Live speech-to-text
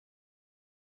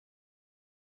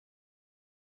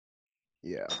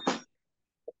Yeah.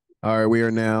 All right, we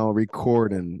are now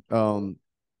recording.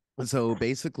 So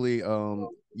basically,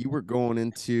 you were going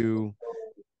into.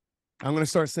 I'm going to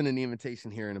start sending the invitation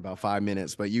here in about 5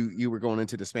 minutes, but you were going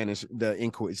into the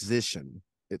Inquisition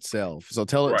itself. So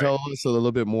Right. tell us a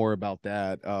little bit more about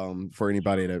that, for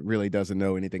anybody that really doesn't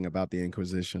know anything about the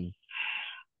Inquisition.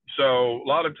 So a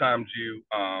lot of times you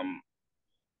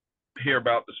hear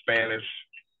about the Spanish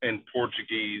and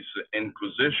Portuguese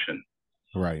Inquisition,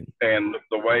 Right. and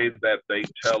the way that they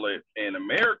tell it in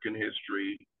American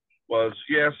history was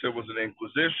yes, it was an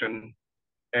Inquisition,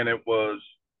 and it was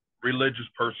religious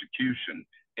persecution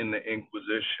in the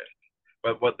Inquisition.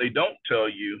 But what they don't tell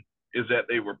you is that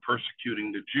they were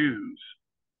persecuting the Jews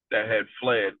that had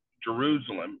fled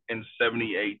Jerusalem in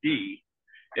 70 AD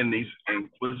in these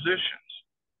Inquisitions.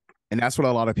 And that's what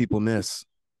a lot of people miss.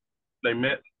 They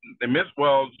miss, they miss,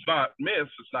 well, it's not miss,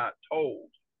 it's not told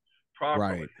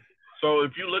properly. Right. So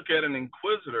if you look at an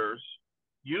inquisitor's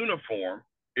uniform,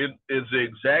 it is the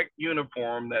exact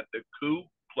uniform that the Ku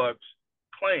Klux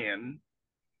Klan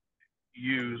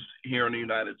used here in the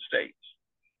United States.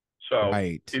 So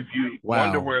Right. if you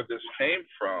wonder Wow. where this came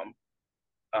from,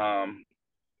 um,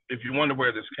 if you wonder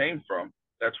where this came from,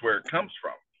 that's where it comes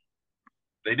from.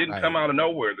 They didn't come Right. out of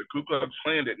nowhere. The Ku Klux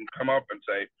Klan didn't come up and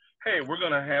say, "Hey, we're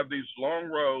going to have these long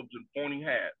robes and pointy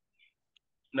hats."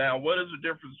 Now, what is the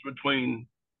difference between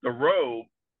the robe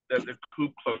that the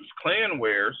Ku Klux Klan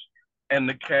wears and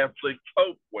the Catholic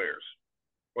Pope wears?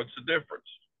 What's the difference?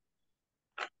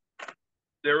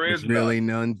 There is There's none,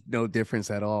 really no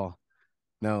difference at all.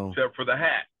 No. except for the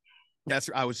hat. That's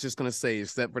I was just gonna say,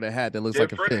 except for the hat that looks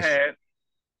like a Different fish. hat,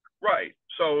 right.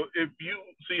 So if you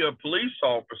see a police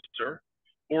officer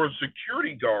or a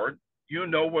security guard, you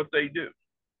know what they do.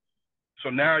 So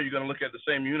now you're going to look at the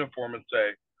same uniform and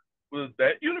say, well,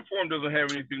 that uniform doesn't have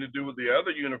anything to do with the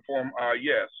other uniform.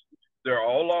 Yes, they're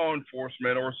all law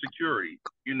enforcement or security,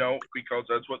 because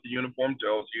that's what the uniform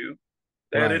tells you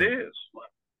that it Right. is. Right.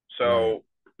 So,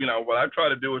 what I try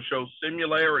to do is show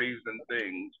similarities and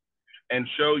things and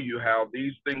show you how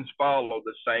these things follow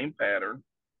the same pattern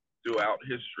throughout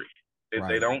history. They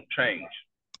Right. don't change.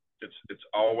 It's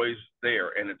always there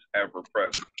and it's ever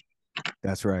present.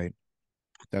 That's right.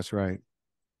 That's right.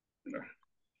 You know?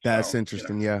 That's So,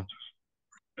 interesting. Yeah.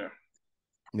 yeah.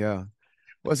 Yeah.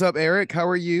 What's up, Eric? How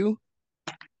are you?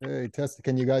 Hey, Tessa,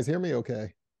 can you guys hear me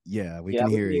okay? Yeah, we Yeah, can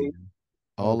we hear you. do.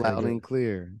 All Okay, loud good. and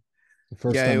clear. The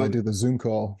first Yeah. time I do the Zoom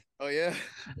call. Oh yeah.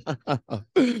 Well,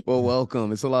 Yeah,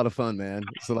 welcome. It's a lot of fun, man.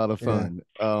 It's a lot of yeah,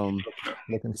 fun.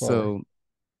 looking forward. So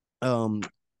um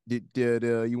did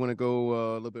you want to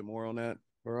go a little bit more on that,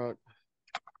 Barack?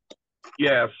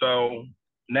 Yeah. So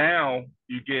now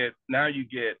you get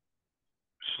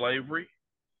slavery.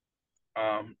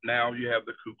 Now you have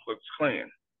the Ku Klux Klan.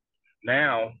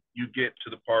 Now you get to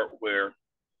the part where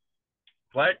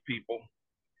black people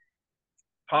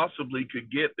possibly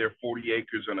could get their 40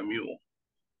 acres and a mule.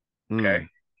 Mm, Okay.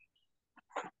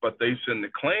 But they send the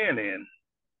Klan in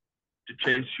to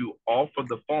chase you off of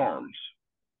the farms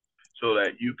so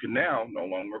that you can now no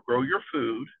longer grow your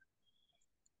food,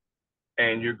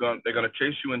 and they're going to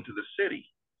chase you into the city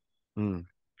mm,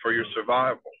 for your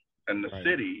survival. And the right.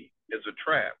 city is a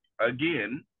trap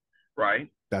again, right?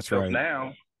 That's Because right.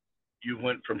 now you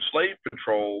went from slave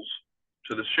patrols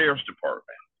to the sheriff's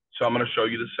department. So I'm going to show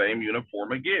you the same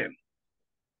uniform again.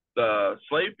 The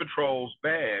slave patrol's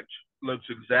badge looks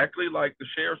exactly like the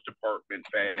sheriff's department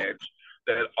badge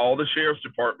that all the sheriff's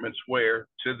departments wear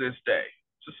to this day.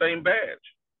 It's the same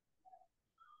badge.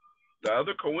 The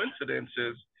other coincidence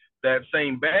is that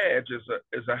same badge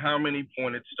is a how many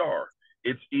pointed star.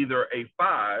 It's either a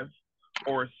 5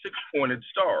 or a 6 pointed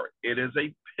star. It is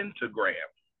a pentagram.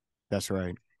 That's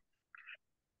right.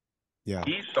 Yeah.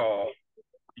 Esau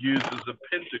uses a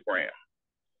pentagram.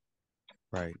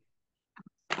 Right.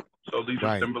 So these are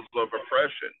Right. symbols of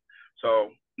oppression.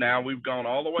 So now we've gone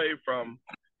all the way from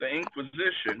the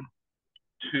Inquisition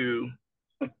to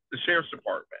the Sheriff's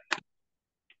Department.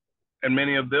 And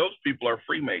many of those people are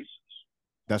Freemasons.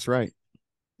 That's right.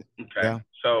 Okay. Yeah.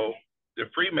 So the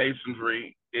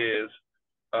Freemasonry is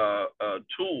a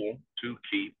tool to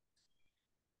keep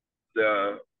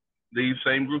these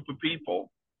same group of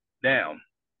people down,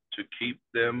 to keep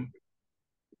them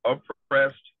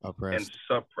oppressed and Oppressed.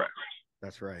 suppressed.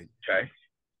 That's right. Okay.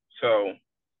 So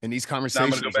And these now I'm going to go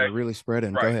conversations are back. really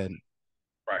spreading. Go Right. ahead.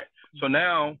 Right. So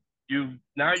now you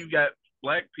got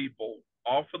black people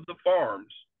off of the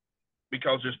farms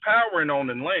because there's power in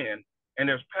owning land and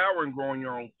there's power in growing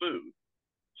your own food.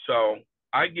 So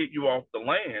I get you off the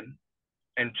land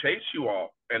and chase you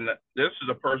off. And this is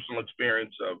a personal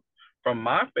experience from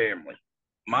my family.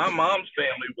 My mom's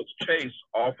family was chased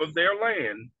off of their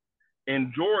land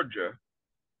in Georgia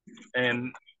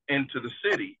and into the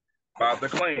city by the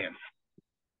Klan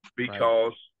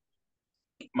because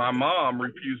my mom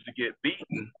refused to get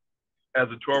beaten as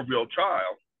a 12-year-old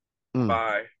child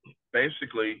by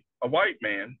basically a white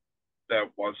man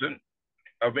that wasn't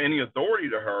of any authority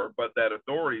to her, but that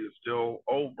authority is still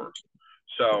over.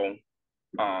 So,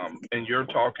 and you're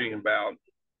talking about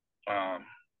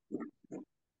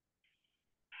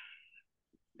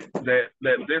that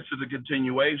this is a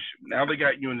continuation. Now they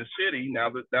got you in the city. Now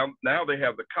they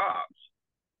have the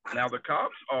cops. Now the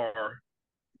cops are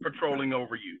patrolling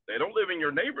over you. They don't live in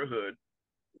your neighborhood,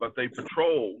 but they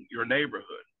patrol your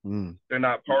neighborhood. They're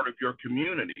not part of your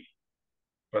community,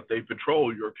 but they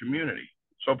patrol your community.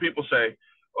 So people say,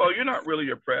 "Oh, you're not really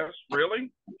oppressed,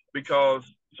 really?" Because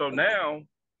so now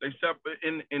they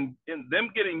in them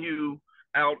getting you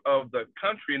out of the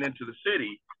country and into the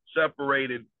city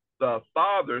separated the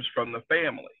fathers from the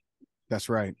family. That's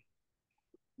right.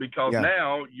 Because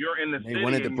now you're in the city. They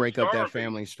wanted to break up that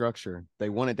family structure. They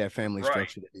wanted that family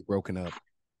structure to be broken up.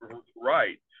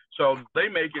 Right. So they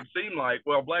make it seem like,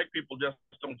 well, black people just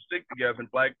don't stick together and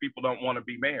black people don't want to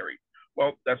be married.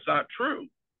 Well, that's not true.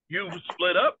 You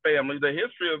split up families. The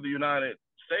history of the United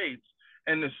States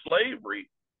and the slavery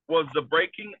was the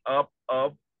breaking up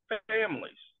of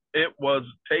families. It was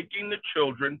taking the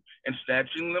children and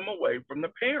snatching them away from the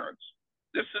parents.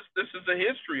 This is the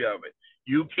history of it.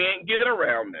 You can't get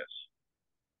around this.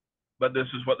 But this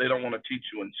is what they don't want to teach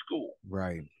you in school.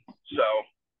 Right. So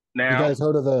now, you guys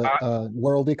heard of the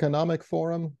World Economic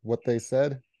Forum? What they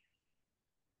said?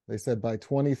 They said by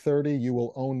 2030 you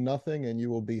will own nothing and you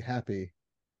will be happy.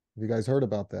 Have you guys heard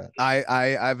about that?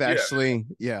 I've actually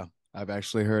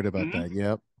heard about that.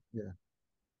 Yep.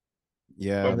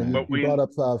 Yeah. And then you brought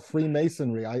up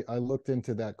Freemasonry. I looked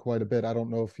into that quite a bit. I don't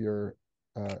know if you're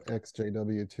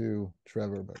XJW2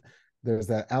 Trevor, but there's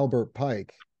that Albert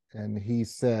Pike, and he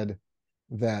said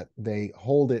that they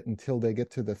hold it until they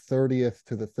get to the 30th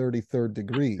to the 33rd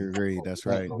degree. That's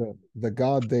right. The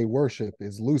god they worship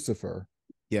is Lucifer.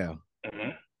 Yeah.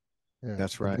 Mm-hmm. Yeah,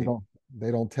 that's right.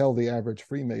 They don't tell the average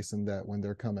Freemason that when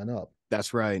they're coming up.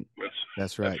 That's right.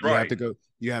 That's right.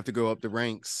 You have to go up the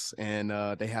ranks, and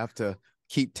they have to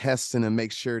keep testing and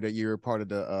make sure that you're part of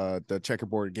the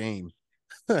checkerboard game.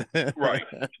 Right.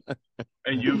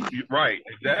 And you right,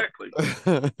 exactly.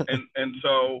 and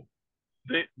so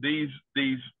this is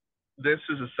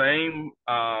the same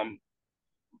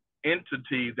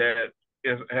entity that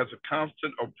has a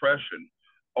constant oppression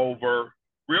over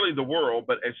really the world,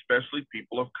 but especially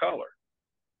people of color.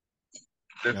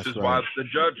 This is why the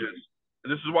judges,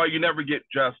 this is why you never get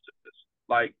justice.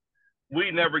 Like, we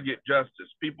never get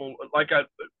justice. People, like,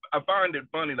 I find it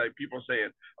funny, like, people saying,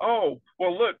 "Oh,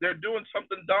 well, look, they're doing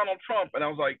something Donald Trump." And I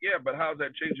was like, yeah, but how's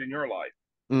that changing your life?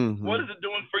 Mm-hmm. What is it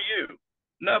doing for you?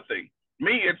 Nothing.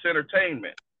 Me, it's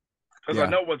entertainment, because I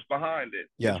know what's behind it.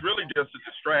 Yeah. It's really just a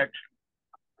distraction.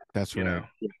 That's right. Know?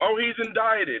 Oh, he's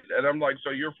indicted. And I'm like,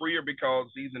 so you're freer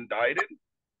because he's indicted?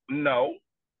 No.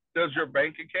 Does your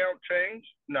bank account change?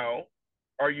 No.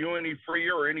 Are you any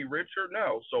freer or any richer?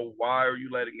 No. So why are you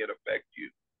letting it affect you?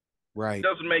 Right. It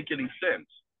doesn't make any sense.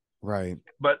 Right.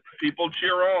 But people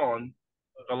cheer on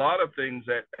a lot of things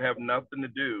that have nothing to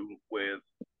do with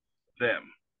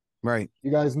them. Right.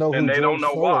 You guys know who they George don't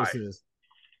know Soros why. is.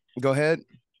 Go ahead.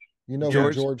 You know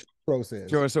who George Soros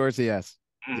is. George Soros, yes.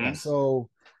 Mm-hmm. Yes. So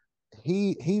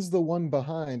he's the one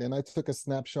behind, and I took a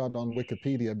snapshot on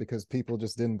Wikipedia because people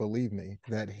just didn't believe me,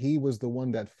 that he was the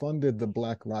one that funded the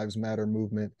Black Lives Matter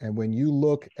movement. And when you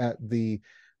look at the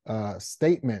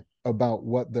statement about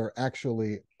what they're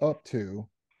actually up to,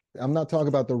 I'm not talking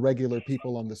about the regular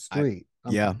people on the street.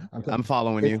 I'm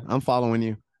following you. I'm following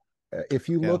you. If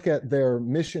you look at their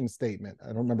mission statement, I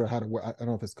don't remember I don't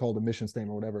know if it's called a mission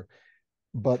statement or whatever,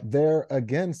 but they're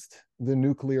against the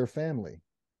nuclear family.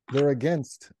 They're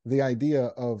against the idea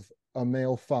of a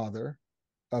male father,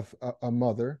 of a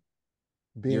mother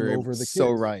being over the kids.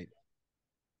 So right.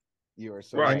 You are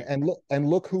so right. And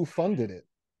look who funded it.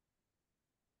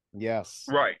 Yes.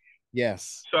 Right.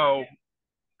 Yes. So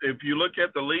if you look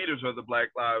at the leaders of the Black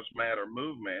Lives Matter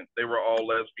movement, they were all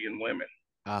lesbian women.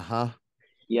 Uh-huh.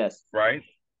 Yes. Right?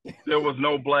 There was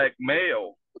no black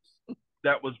male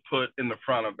that was put in the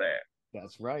front of that.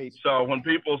 That's right. So when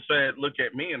people said, look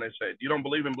at me, and they said, you don't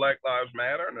believe in Black Lives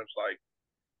Matter? And it's like,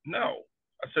 no.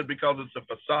 I said, because it's a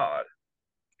facade.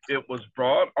 It was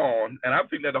brought on, and I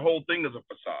think that the whole thing is a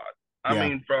facade. I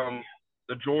mean, from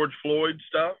the George Floyd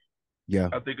stuff,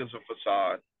 I think it's a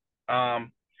facade.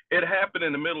 It happened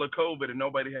in the middle of COVID, and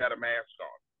nobody had a mask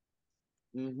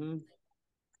on. Mm-hmm.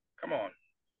 Come on.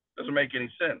 Doesn't make any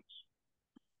sense.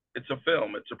 It's a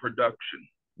film. It's a production.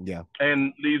 Yeah.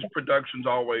 And these productions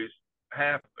always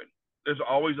happen. There's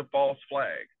always a false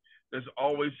flag. There's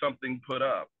always something put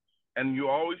up. And you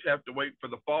always have to wait for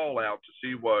the fallout to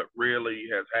see what really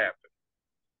has happened.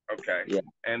 Okay. Yeah.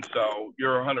 And so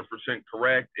you're 100%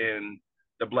 correct in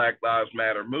the Black Lives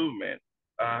Matter movement.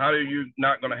 How are you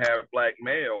not going to have black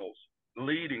males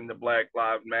leading the Black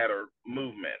Lives Matter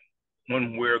movement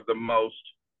when we're the most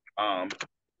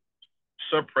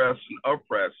suppressed and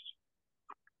oppressed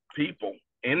people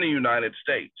in the United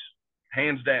States,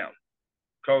 hands down?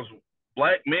 Because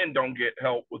black men don't get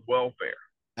help with welfare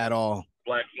At all.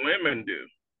 Black women do.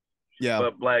 Yeah.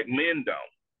 But black men don't.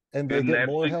 And they get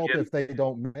more help if they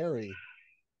don't marry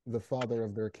the father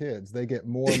of their kids. They get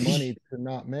more money to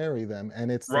not marry them.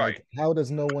 And it's right. Like, how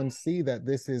does no one see that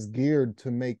this is geared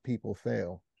to make people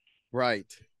fail?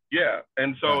 Right. Yeah.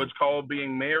 And so it's called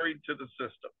being married to the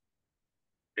system.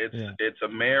 It's a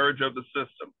marriage of the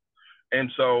system. And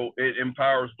so it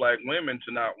empowers black women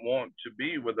to not want to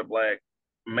be with a black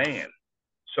man.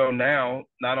 So now,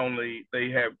 not only they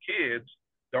have kids,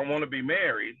 don't want to be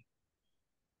married,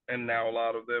 and now a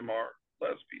lot of them are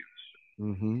lesbians.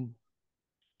 Mm-hmm.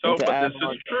 So, but this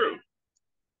is true.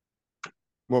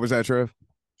 What was that, Trev?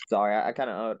 Sorry, I kind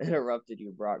of interrupted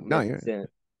you, Brock. No, you're good.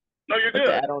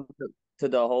 To add on to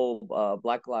the whole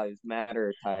Black Lives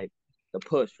Matter type, the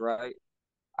push, right?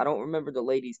 I don't remember the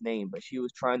lady's name, but she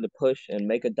was trying to push and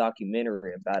make a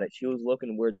documentary about it. She was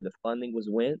looking where the funding was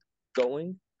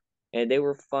going, and they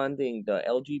were funding the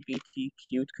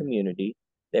LGBTQ community.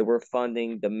 They were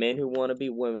funding the men who want to be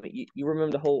women. You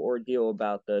remember the whole ordeal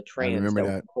about the trans that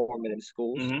were performing in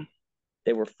schools? Mm-hmm.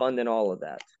 They were funding all of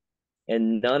that.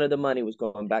 And none of the money was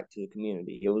going back to the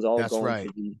community. It was all going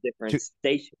to these different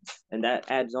stations. And that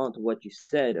adds on to what you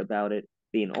said about it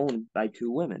being owned by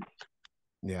two women.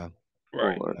 Yeah.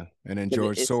 Right. And then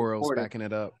George Soros backing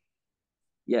it up.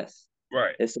 Yes.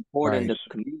 Right. It's supporting the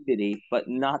community, but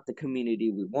not the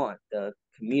community we want. The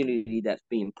community that's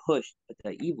being pushed,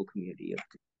 the evil community of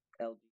LGBT.